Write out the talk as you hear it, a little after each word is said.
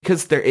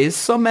because there is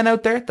some men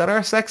out there that are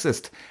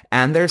sexist,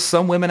 and there's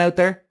some women out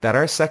there that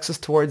are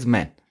sexist towards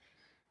men.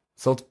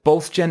 So it's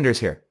both genders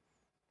here.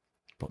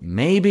 But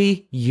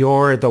maybe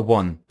you're the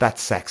one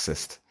that's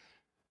sexist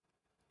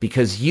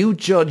because you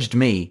judged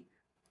me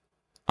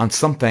on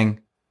something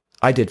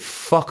I did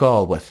fuck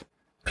all with.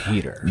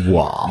 Peter.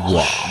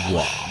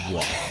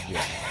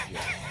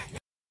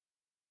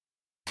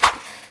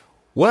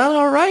 Well,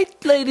 all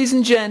right, ladies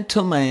and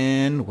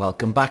gentlemen,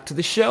 welcome back to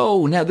the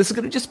show. Now, this is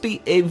going to just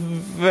be a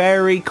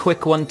very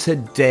quick one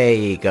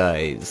today,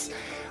 guys.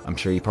 I'm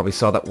sure you probably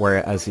saw that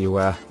as you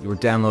were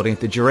downloading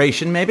the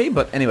duration, maybe.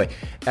 But anyway,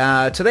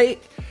 today,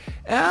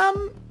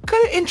 kind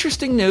of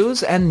interesting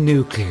news and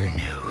nuclear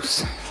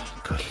news.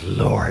 Good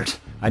Lord.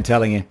 I'm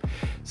telling you,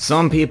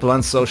 some people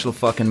on social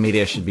fucking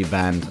media should be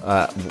banned.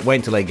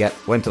 Wait till I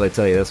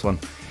tell you this one.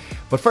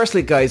 But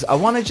firstly, guys, I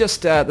want to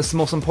just, this is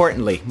most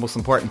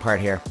important part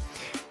here.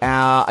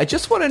 I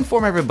just want to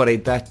inform everybody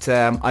that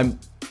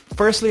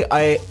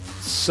I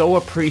so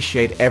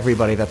appreciate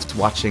everybody that's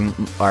watching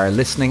or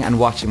listening and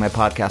watching my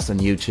podcast on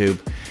YouTube,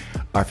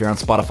 or if you're on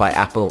Spotify,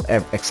 Apple,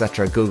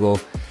 etc., Google.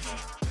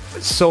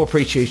 So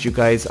appreciate you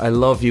guys. I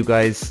love you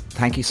guys.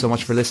 Thank you so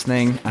much for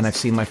listening. And I've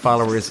seen my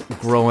followers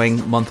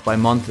growing month by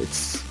month.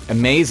 It's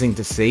amazing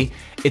to see.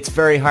 It's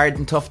very hard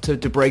and tough to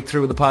break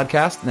through with the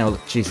podcast. Now,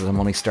 Jesus, I'm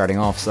only starting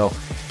off, so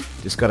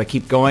just got to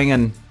keep going.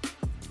 And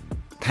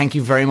thank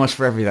you very much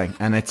for everything.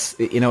 And it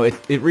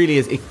really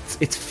is.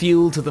 It's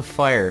fuel to the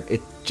fire.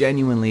 It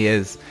genuinely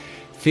is.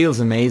 Feels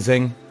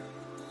amazing.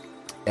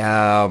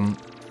 And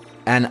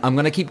I'm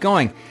going to keep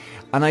going.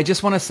 And I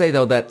just want to say,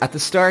 though, that at the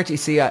start, you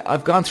see,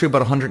 I've gone through about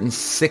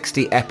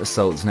 160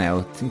 episodes now.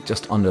 I think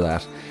just under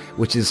that,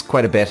 which is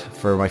quite a bit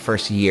for my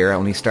first year. I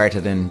only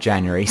started in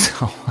January,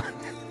 so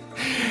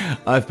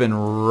I've been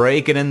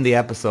raking in the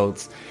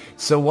episodes.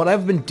 So what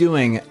I've been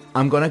doing,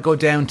 I'm going to go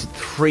down to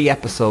 3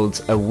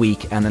 episodes a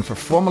week. And then for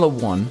Formula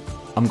 1,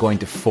 I'm going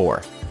to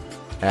 4.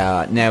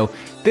 Now,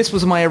 this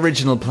was my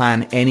original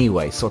plan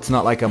anyway, so it's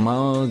not like I'm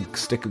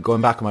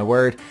going back on my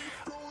word.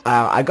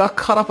 I got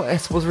caught up, I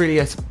suppose, really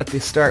at the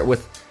start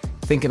with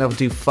thinking I'll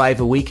do 5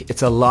 a week.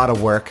 It's a lot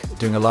of work,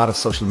 doing a lot of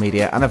social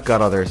media, and I've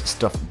got other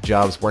stuff,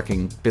 jobs,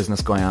 working,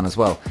 business going on as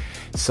well.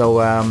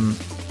 So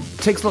it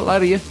takes a lot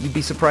out of you. You'd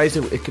be surprised.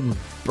 It can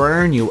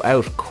burn you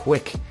out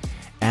quick.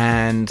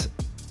 And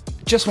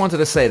just wanted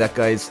to say that,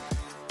 guys,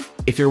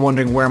 if you're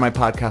wondering where my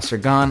podcasts are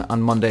gone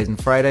on Mondays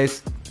and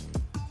Fridays,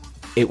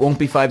 it won't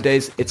be 5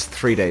 days, it's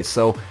 3 days.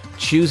 So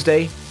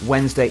Tuesday,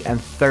 Wednesday,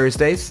 and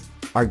Thursdays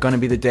are going to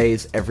be the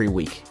days every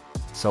week.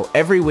 So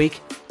every week,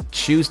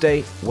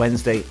 Tuesday,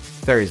 Wednesday,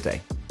 Thursday.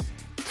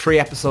 3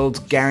 episodes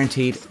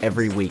guaranteed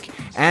every week.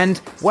 And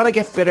when I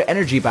get a bit of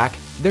energy back,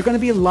 they're going to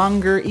be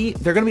longer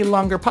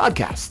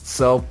podcasts.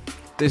 So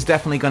there's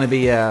definitely going to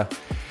be a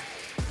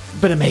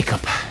bit of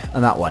makeup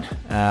on that one.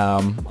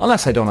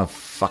 Unless I don't have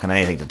fucking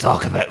anything to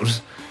talk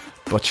about.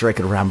 But sure, I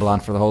could ramble on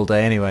for the whole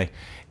day anyway.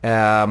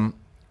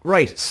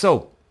 Right,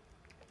 so,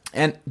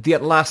 and the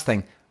last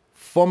thing,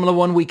 Formula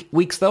 1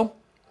 weeks though.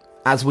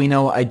 As we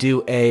know, I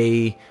do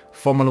a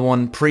Formula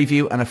 1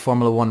 preview and a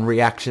Formula 1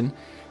 reaction.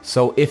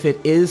 So if it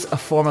is a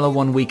Formula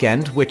 1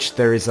 weekend, which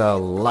there is a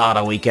lot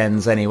of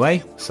weekends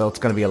anyway, so it's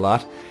going to be a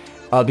lot,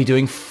 I'll be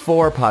doing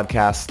 4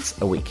 podcasts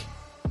a week.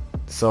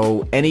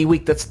 So any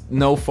week that's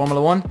no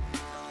Formula 1,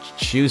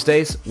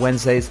 Tuesdays,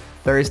 Wednesdays,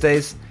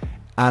 Thursdays.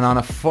 And on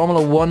a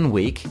Formula 1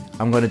 week,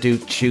 I'm going to do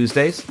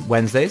Tuesdays,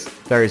 Wednesdays,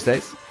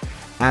 Thursdays.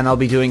 And I'll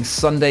be doing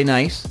Sunday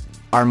night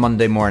or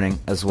Monday morning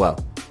as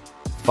well,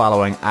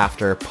 following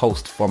after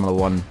post-Formula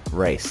 1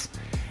 race.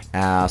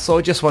 So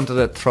I just wanted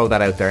to throw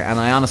that out there. And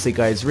I honestly,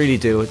 guys, really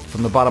do,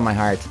 from the bottom of my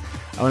heart,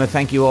 I want to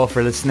thank you all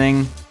for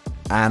listening.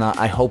 And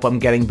I hope I'm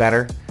getting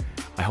better.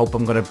 I hope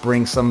I'm going to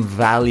bring some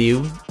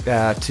value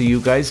to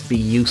you guys, be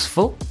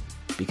useful.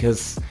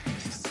 Because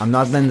I'm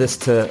not in this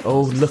to,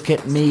 oh, look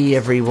at me,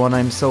 everyone,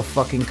 I'm so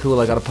fucking cool,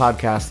 I got a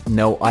podcast.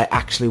 No, I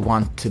actually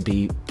want to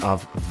be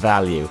of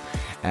value.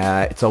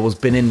 It's always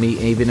been in me,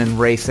 even in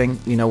racing.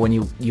 You know, when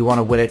you want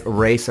to win a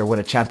race or win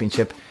a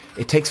championship,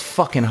 it takes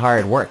fucking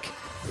hard work.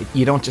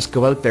 You don't just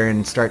go out there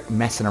and start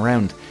messing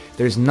around.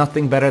 There's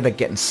nothing better than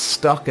getting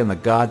stuck in the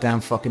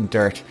goddamn fucking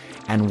dirt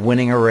and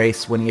winning a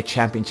race, winning a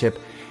championship.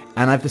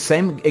 And I have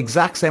the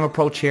exact same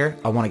approach here.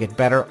 I want to get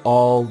better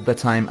all the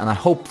time, and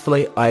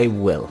hopefully I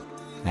will.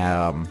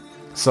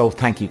 So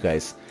thank you,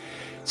 guys.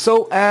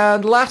 So,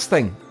 and last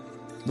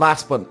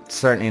but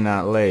certainly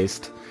not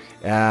least,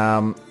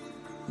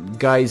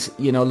 guys,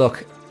 you know,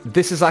 look,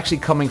 this is actually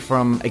coming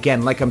from,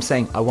 again, like I'm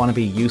saying, I want to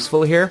be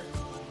useful here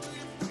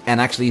and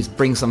actually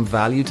bring some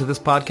value to this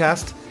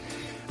podcast.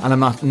 And I'm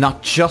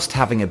not just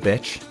having a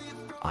bitch.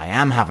 I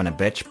am having a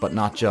bitch, but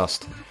not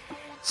just.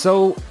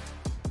 So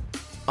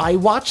I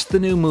watched the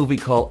new movie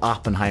called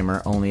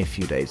Oppenheimer only a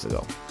few days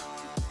ago.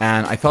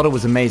 And I thought it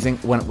was amazing.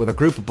 Went with a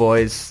group of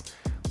boys.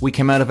 We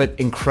came out of it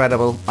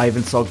incredible. I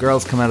even saw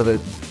girls come out of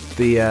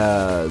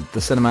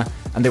the cinema,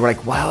 and they were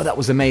like, wow, that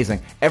was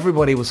amazing.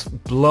 Everybody was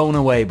blown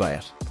away by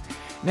it.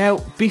 Now,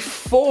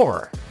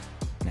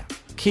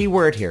 key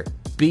word here,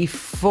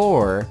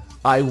 before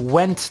I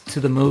went to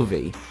the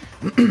movie.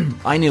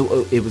 I knew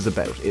what it was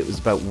about. It was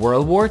about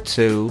World War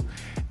II,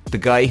 the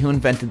guy who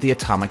invented the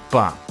atomic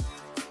bomb.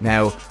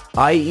 Now,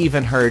 I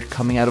even heard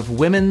coming out of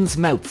women's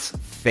mouths,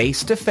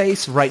 face to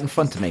face, right in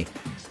front of me.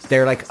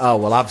 They're like, oh,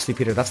 well, obviously,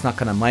 Peter, that's not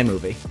kind of my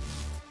movie.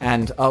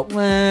 And, oh,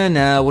 well,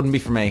 no, it wouldn't be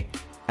for me.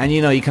 And,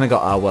 you know, you kind of go,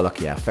 oh, well, look,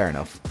 yeah, fair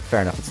enough.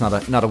 Fair enough. It's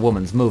not a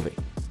woman's movie.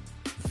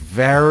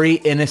 Very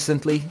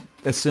innocently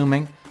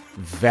assuming,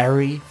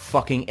 very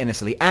fucking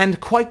innocently, and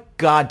quite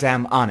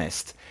goddamn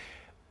honest.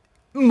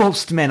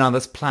 Most men on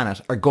this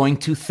planet are going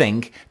to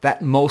think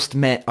that most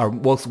men or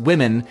most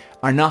women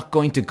are not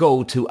going to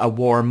go to a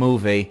war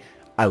movie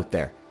out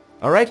there.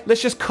 All right?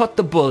 Let's just cut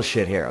the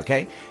bullshit here,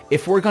 okay?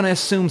 If we're going to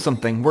assume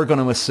something, we're going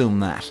to assume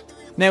that.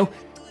 Now,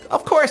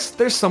 of course,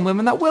 there's some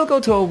women that will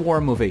go to a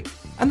war movie.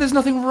 And there's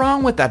nothing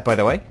wrong with that, by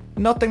the way.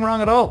 Nothing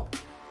wrong at all.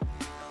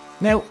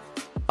 Now,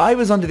 I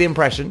was under the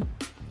impression,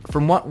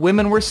 from what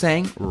women were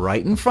saying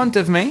right in front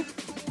of me,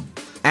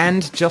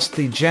 and just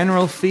the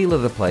general feel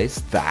of the place,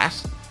 that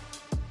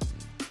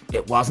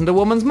it wasn't a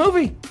woman's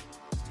movie.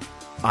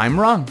 I'm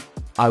wrong.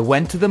 I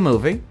went to the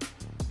movie.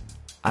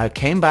 I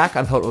came back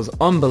and thought it was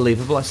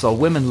unbelievable. I saw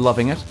women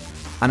loving it.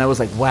 And I was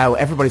like, wow,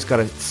 everybody's got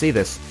to see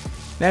this.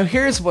 Now,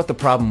 here's what the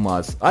problem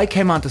was. I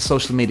came onto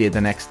social media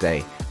the next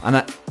day. And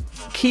the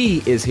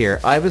key is here.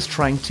 I was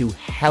trying to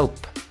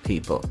help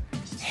people.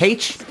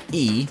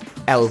 H-E-L-P.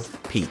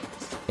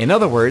 In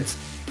other words,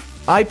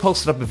 I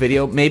posted up a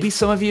video. Maybe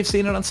some of you have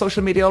seen it on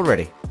social media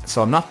already.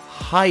 So I'm not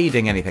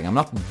hiding anything. I'm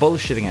not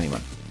bullshitting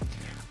anyone.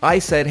 I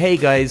said, hey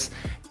guys,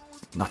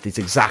 not these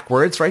exact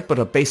words, right? But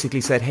I basically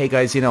said, hey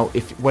guys, you know,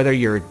 if whether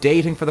you're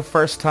dating for the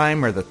first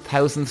time or the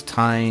 1000th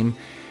time,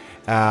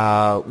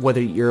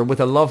 whether you're with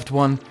a loved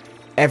one,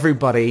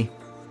 everybody,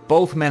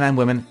 both men and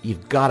women,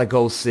 you've got to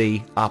go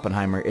see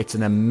Oppenheimer. It's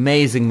an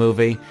amazing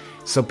movie.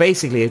 So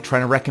basically, I'm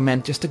trying to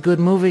recommend just a good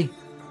movie.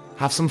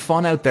 Have some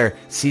fun out there.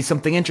 See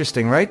something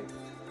interesting, right?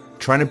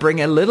 Trying to bring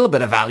a little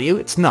bit of value.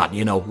 It's not,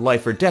 you know,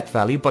 life or death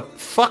value, but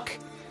fuck.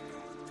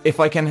 If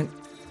I can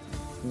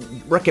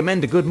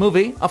recommend a good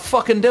movie, I'll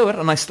fucking do it,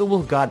 and I still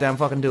will goddamn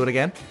fucking do it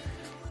again.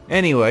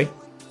 Anyway,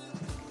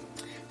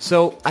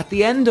 so at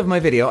the end of my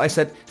video, I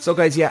said, so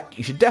guys, yeah,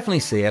 you should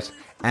definitely see it.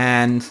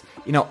 And,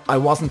 you know, I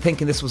wasn't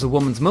thinking this was a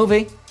woman's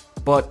movie,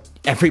 but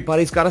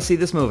everybody's got to see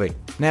this movie.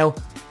 Now,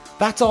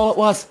 that's all it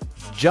was.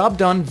 Job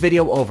done,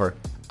 video over.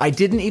 I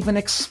didn't even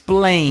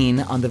explain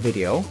on the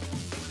video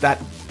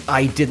that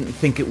I didn't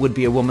think it would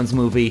be a woman's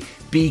movie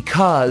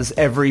because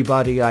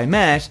everybody I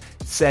met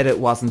said it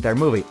wasn't their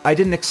movie. I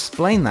didn't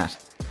explain that.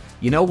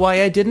 You know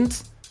why I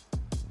didn't?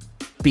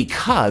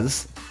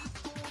 Because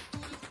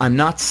I'm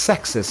not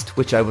sexist,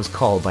 which I was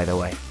called, by the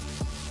way.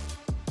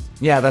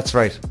 Yeah, that's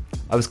right.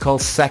 I was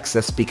called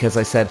sexist because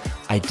I said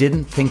I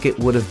didn't think it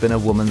would have been a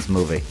woman's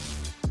movie.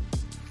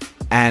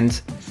 And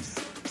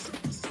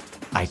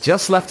I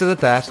just left it at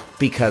that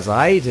because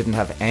I didn't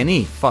have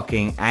any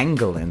fucking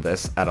angle in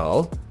this at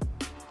all.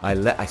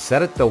 I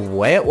said it the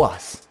way it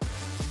was.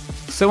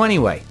 So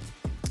anyway,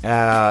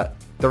 the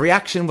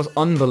reaction was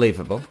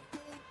unbelievable.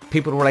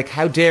 People were like,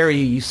 how dare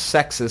you, you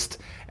sexist.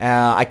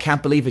 I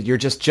can't believe it. You're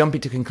just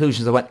jumping to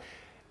conclusions. I went,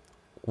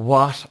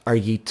 what are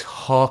you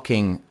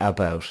talking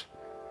about?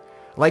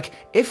 Like,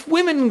 if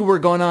women were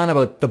going on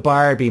about the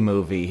Barbie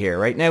movie here,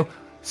 right? Now,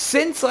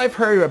 since I've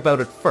heard about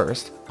it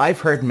first,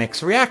 I've heard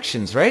mixed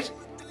reactions, right?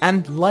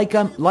 And like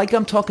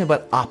I'm talking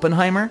about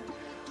Oppenheimer,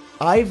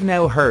 I've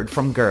now heard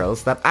from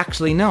girls that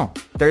actually no,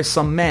 there's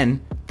some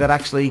men that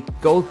actually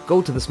go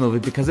to this movie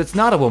because it's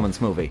not a woman's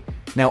movie.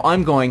 Now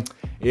I'm going,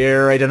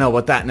 yeah, I don't know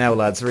about that now,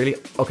 lads, really?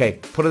 Okay,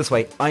 put it this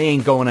way, I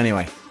ain't going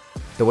anyway.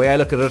 The way I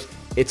look at it,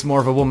 it's more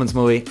of a woman's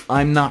movie.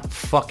 I'm not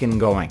fucking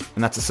going.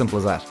 And that's as simple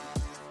as that.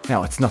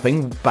 Now, it's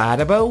nothing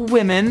bad about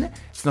women.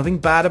 It's nothing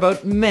bad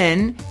about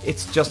men.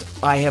 It's just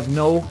I have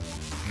no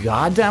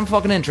goddamn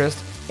fucking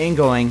interest in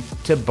going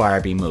to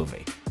Barbie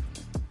movie.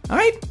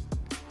 Alright?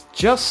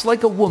 Just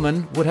like a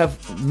woman would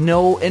have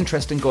no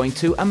interest in going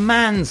to a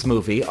man's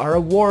movie or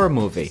a war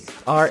movie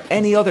or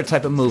any other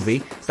type of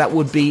movie that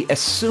would be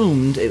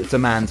assumed it's a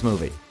man's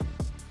movie.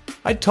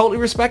 I totally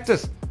respect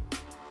it.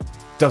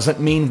 Doesn't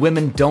mean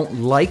women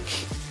don't like...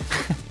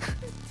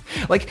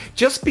 like,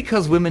 just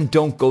because women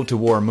don't go to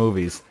war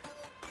movies...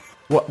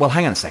 Well,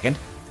 hang on a second.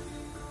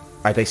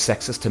 Are they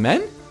sexist to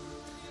men?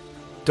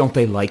 Don't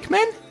they like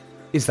men?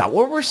 Is that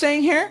what we're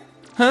saying here?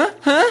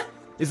 Huh?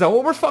 Is that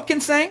what we're fucking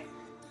saying?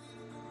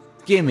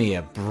 Give me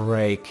a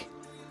break.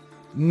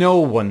 No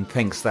one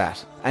thinks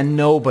that. And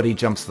nobody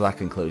jumps to that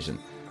conclusion.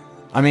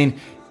 I mean,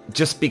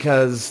 just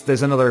because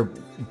there's another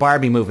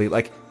Barbie movie,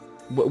 like,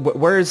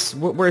 where's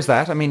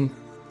that? I mean,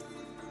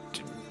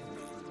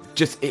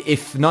 just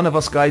if none of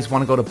us guys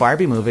want to go to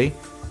Barbie movie,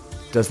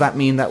 does that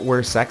mean that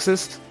we're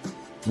sexist?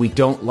 We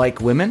don't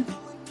like women?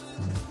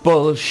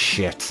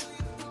 Bullshit.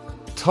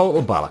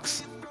 Total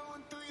bollocks.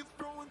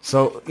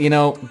 So, you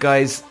know,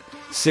 guys,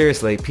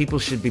 seriously, people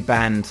should be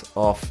banned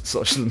off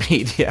social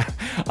media.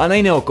 And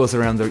I know it goes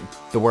around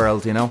the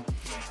world, you know.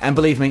 And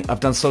believe me, I've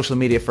done social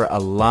media for a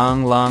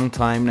long, long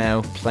time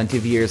now. Plenty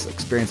of years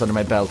experience under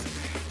my belt.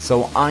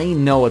 So I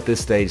know at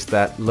this stage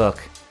that, look,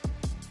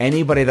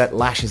 anybody that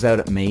lashes out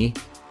at me,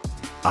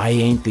 I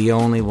ain't the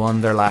only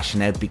one they're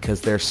lashing out, because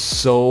they're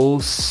so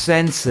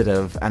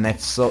sensitive and they have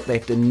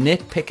to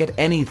nitpick at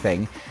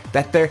anything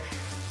that they're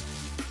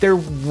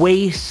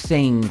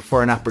waiting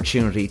for an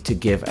opportunity to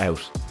give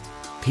out.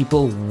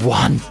 People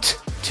want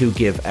to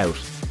give out.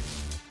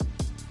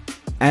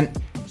 And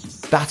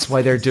that's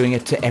why they're doing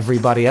it to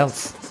everybody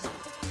else.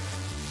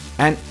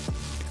 And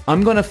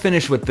I'm going to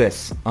finish with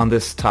this on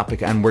this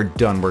topic, and we're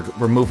done.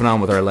 We're moving on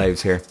with our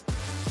lives here.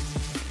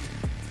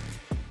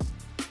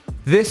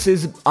 This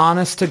is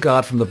honest to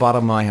God from the bottom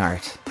of my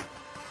heart.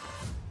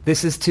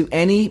 This is to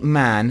any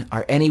man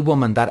or any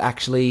woman that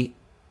actually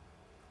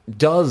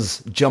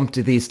does jump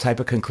to these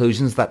type of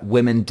conclusions that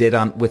women did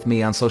with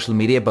me on social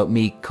media about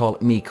me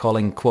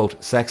calling,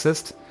 quote,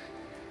 sexist.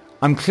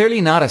 I'm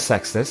clearly not a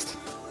sexist.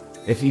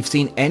 If you've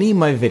seen any of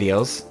my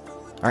videos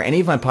or any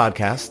of my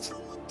podcasts,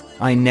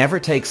 I never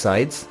take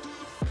sides.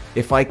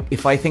 If I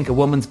think a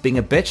woman's being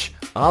a bitch,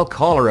 I'll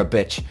call her a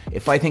bitch.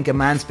 If I think a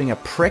man's being a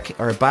prick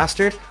or a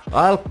bastard,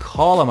 I'll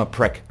call him a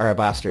prick or a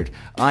bastard.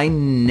 I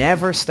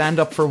never stand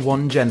up for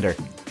one gender.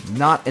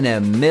 Not in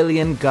a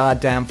million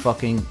goddamn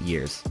fucking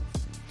years.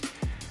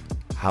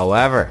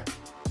 However,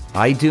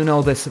 I do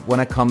know this when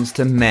it comes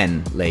to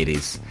men,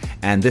 ladies,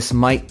 and this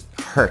might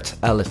hurt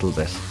a little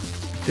bit.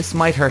 This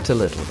might hurt a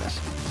little bit.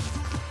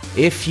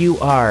 If you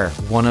are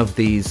one of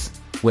these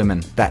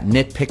women that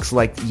nitpicks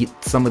like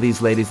some of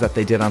these ladies that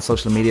they did on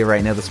social media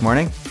right now this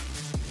morning,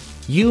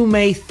 you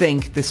may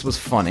think this was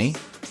funny.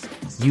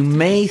 You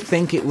may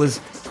think it was,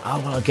 oh,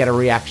 well, I'll get a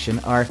reaction,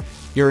 or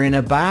you're in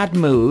a bad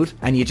mood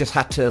and you just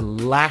had to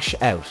lash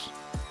out.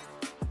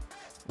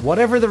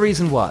 Whatever the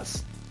reason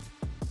was,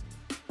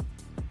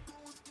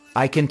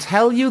 I can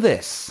tell you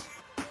this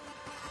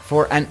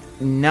for a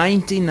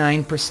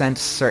 99%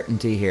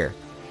 certainty here.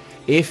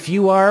 If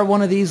you are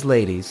one of these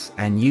ladies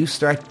and you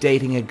start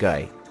dating a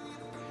guy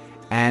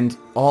and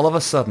all of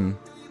a sudden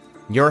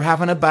you're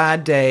having a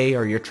bad day,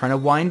 or you're trying to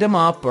wind him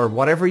up, or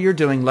whatever you're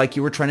doing like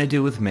you were trying to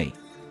do with me,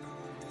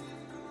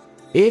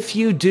 if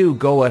you do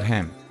go at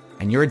him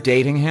and you're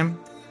dating him,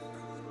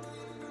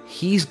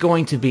 he's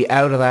going to be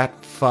out of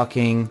that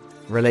fucking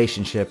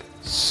relationship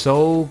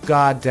so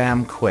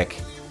goddamn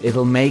quick.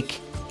 It'll make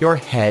your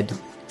head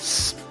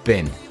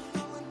spin.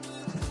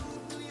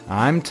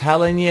 I'm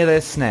telling you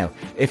this now.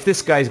 If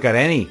this guy's got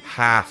any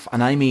half,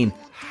 and I mean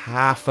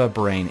half a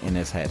brain in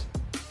his head,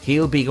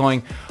 he'll be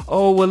going,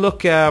 oh, well,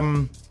 look,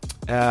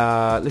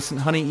 listen,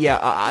 honey,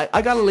 yeah,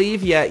 I gotta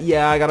leave.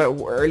 Yeah, I got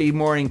an early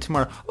morning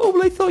tomorrow. Oh,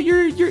 well, I thought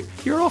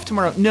you're off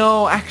tomorrow.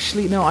 No,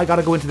 actually, no, I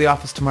gotta go into the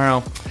office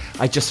tomorrow.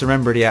 I just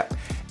remembered, yeah.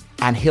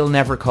 And he'll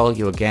never call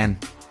you again.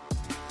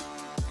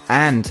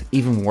 And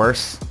even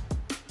worse,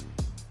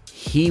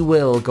 he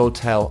will go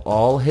tell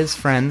all his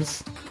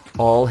friends,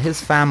 all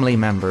his family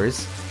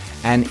members,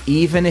 and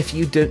even if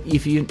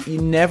you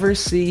never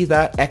see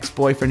that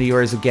ex-boyfriend of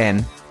yours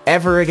again,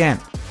 ever again,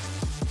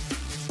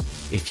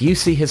 if you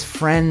see his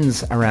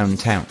friends around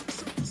town,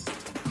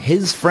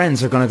 his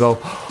friends are going to go,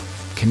 oh,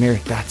 come here,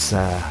 that's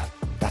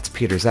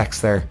Peter's ex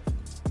there.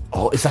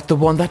 Oh, is that the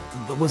one that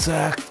was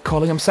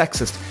calling him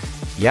sexist?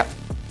 Yep.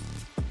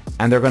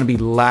 And they're going to be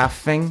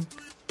laughing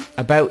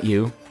about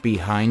you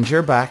behind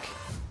your back,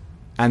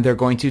 and they're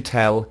going to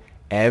tell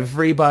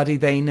everybody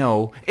they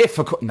know, it's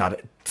not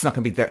going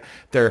to be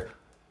their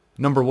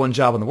number one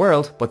job in the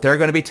world, but they're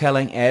going to be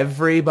telling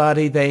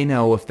everybody they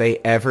know if they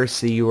ever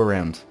see you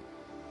around,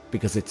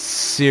 because it's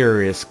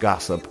serious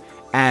gossip.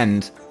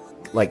 And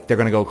like, they're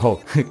going to go,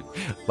 oh,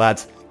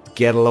 lads,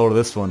 get a load of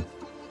this one.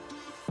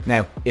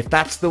 Now, if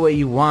that's the way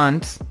you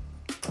want,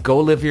 go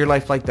live your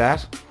life like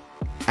that,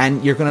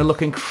 and you're going to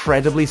look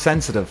incredibly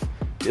sensitive.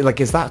 Like,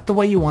 is that the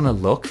way you want to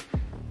look?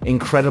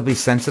 Incredibly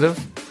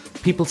sensitive?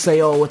 People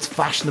say, oh, it's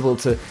fashionable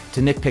to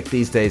nitpick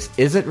these days.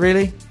 Is it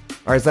really?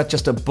 Or is that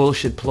just a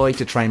bullshit ploy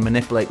to try and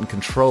manipulate and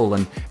control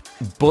and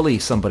bully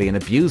somebody and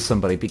abuse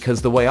somebody?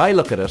 Because the way I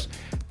look at it,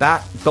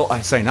 not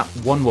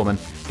one woman,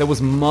 there was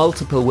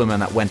multiple women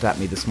that went at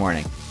me this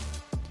morning.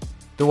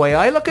 The way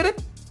I look at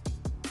it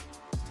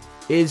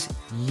is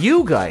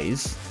you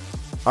guys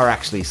are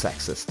actually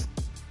sexist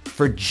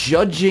for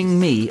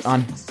judging me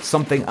on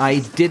something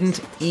I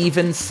didn't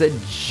even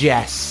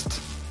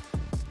suggest.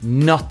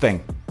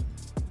 Nothing.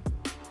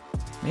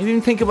 Maybe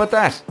even think about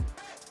that.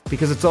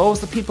 Because it's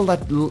always the people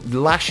that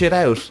lash it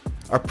out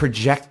are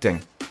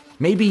projecting.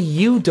 Maybe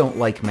you don't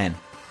like men.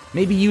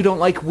 Maybe you don't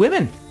like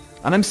women.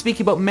 And I'm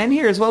speaking about men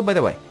here as well, by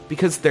the way.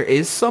 Because there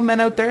is some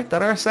men out there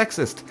that are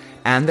sexist.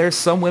 And there's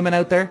some women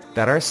out there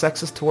that are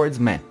sexist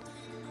towards men.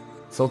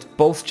 So it's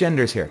both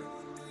genders here.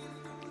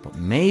 But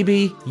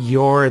maybe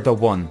you're the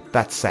one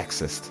that's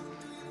sexist.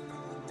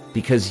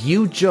 Because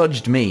you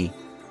judged me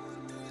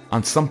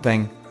on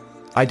something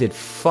I did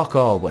fuck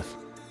all with.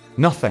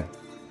 Nothing.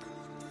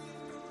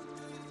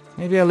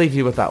 Maybe I'll leave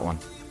you with that one.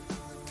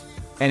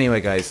 Anyway,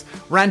 guys,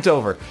 rant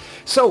over.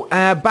 So,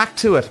 back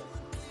to it.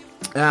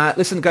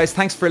 Listen, guys,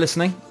 thanks for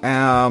listening.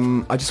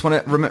 I just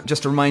want to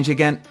just to remind you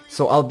again.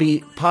 So I'll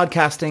be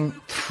podcasting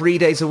 3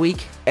 days a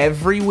week,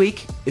 every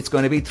week, it's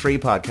going to be 3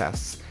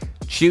 podcasts.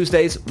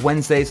 Tuesdays,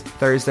 Wednesdays,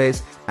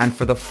 Thursdays, and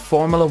for the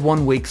Formula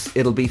 1 weeks,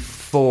 it'll be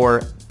 4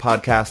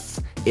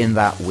 podcasts in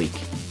that week,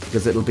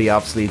 because it'll be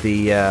obviously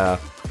the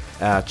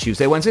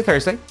Tuesday, Wednesday,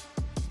 Thursday,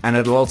 and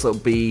it'll also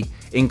be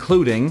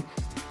including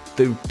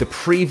the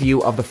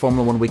preview of the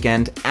Formula 1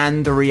 weekend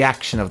and the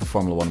reaction of the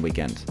Formula 1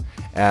 weekend.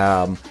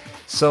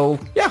 So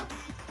yeah,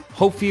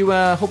 hope you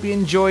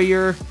enjoy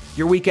your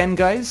weekend,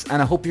 guys,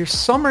 and I hope you're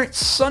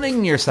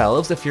sunning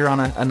yourselves if you're on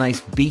a nice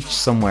beach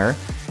somewhere.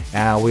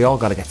 We all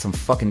got to get some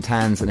fucking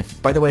tans. And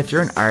by the way, if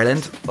you're in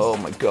Ireland, oh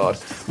my god,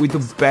 we had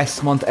the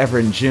best month ever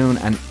in June,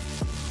 and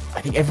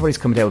I think everybody's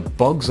coming down with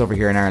bugs over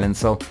here in Ireland.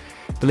 So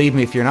believe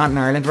me, if you're not in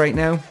Ireland right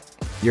now,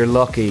 you're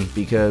lucky,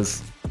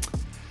 because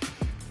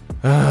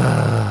we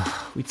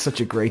had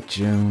such a great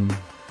June.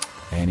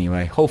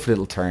 Anyway, hopefully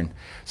it'll turn.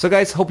 So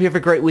guys, hope you have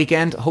a great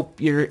weekend. Hope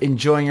you're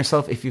enjoying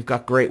yourself if you've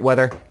got great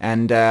weather.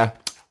 And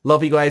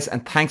love you guys.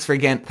 And thanks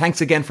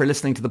again for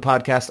listening to the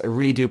podcast. I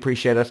really do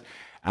appreciate it.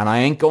 And I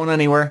ain't going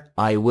anywhere.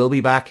 I will be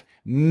back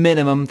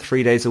minimum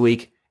 3 days a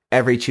week,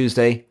 every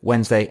Tuesday,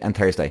 Wednesday, and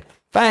Thursday.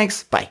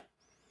 Thanks. Bye.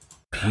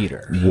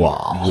 Peter.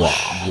 Wow.